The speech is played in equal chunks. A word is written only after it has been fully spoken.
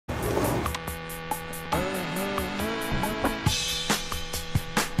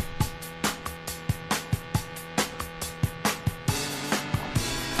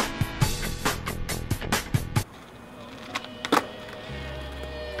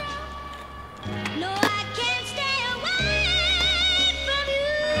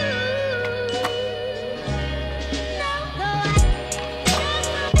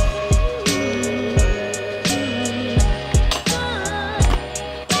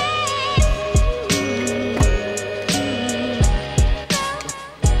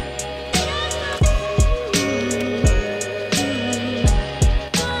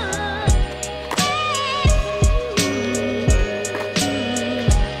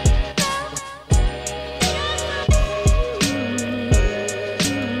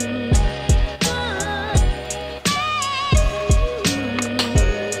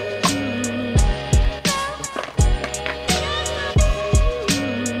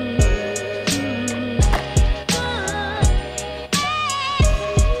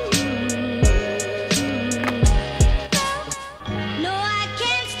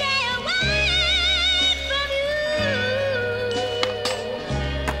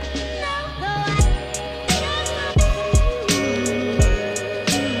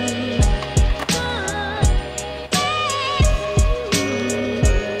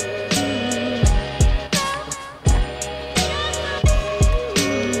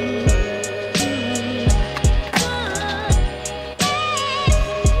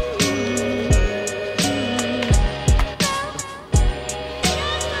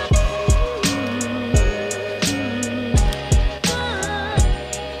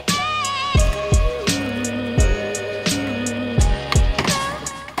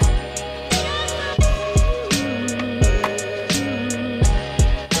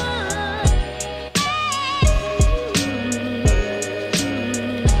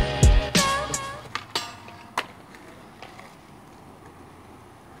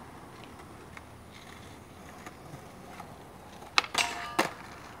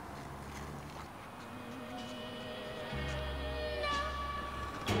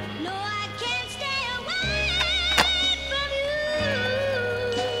No, I can't stay away from you.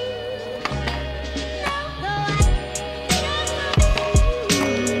 No, no, I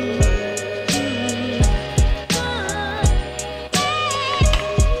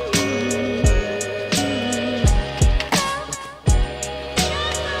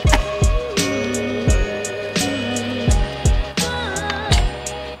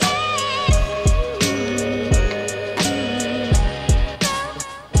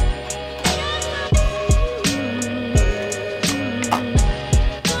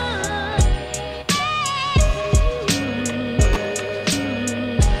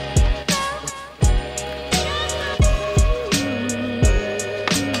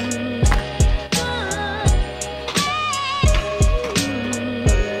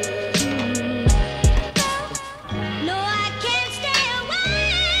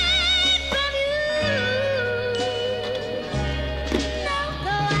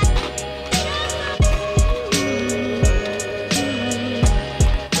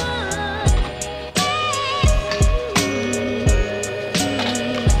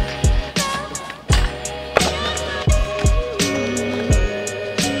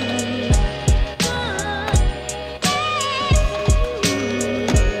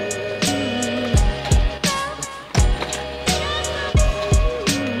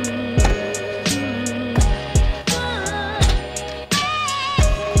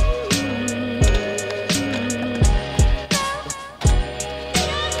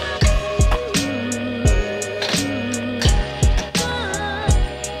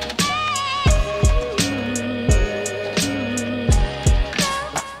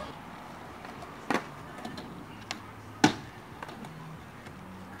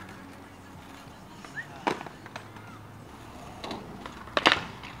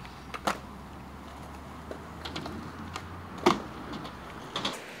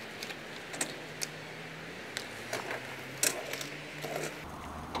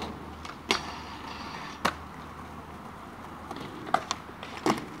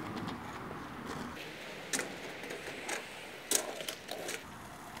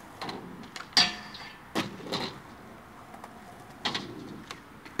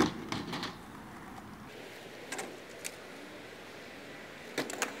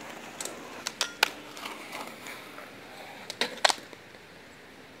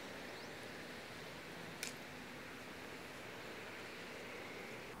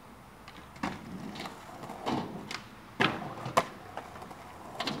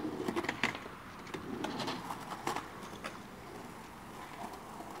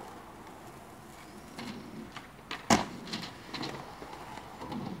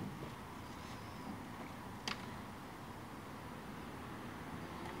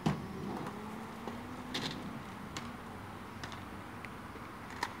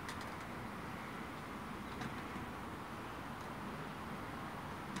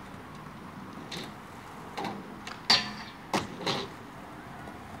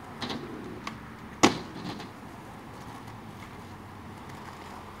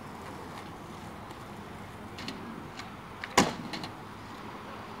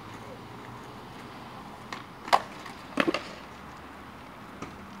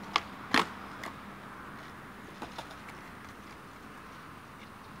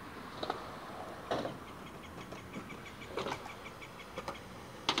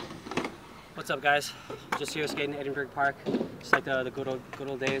What's up, guys? Just here skating at Edinburgh Park, just like the good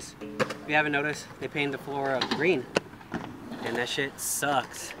old days. If you haven't noticed, they painted the floor green, and that shit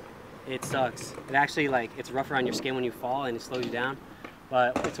sucks. It sucks. It actually, like, it's rougher on your skin when you fall and it slows you down,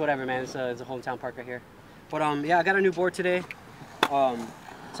 but it's whatever, man. It's a hometown park right here. But yeah, I got a new board today. So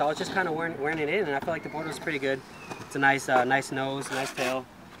I was just kind of wearing it in, and I feel like the board was pretty good. It's a nice nice nose, nice tail,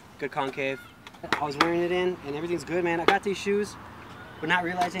 good concave. I was wearing it in, and everything's good, man. I got these shoes, but not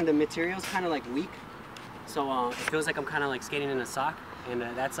realizing the material's kind of like weak, so it feels like I'm kind of like skating in a sock, and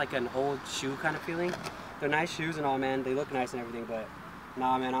that's like an old shoe kind of feeling. They're nice shoes and all, man. They look nice and everything, but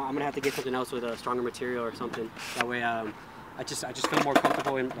nah, man, I'm gonna have to get something else with a stronger material or something. That way, I just feel more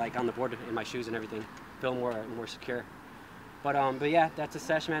comfortable in, like, on the board in my shoes and everything. Feel more secure. But yeah, that's a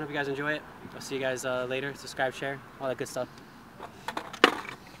sesh, man. Hope you guys enjoy it. I'll see you guys later. Subscribe, share, all that good stuff.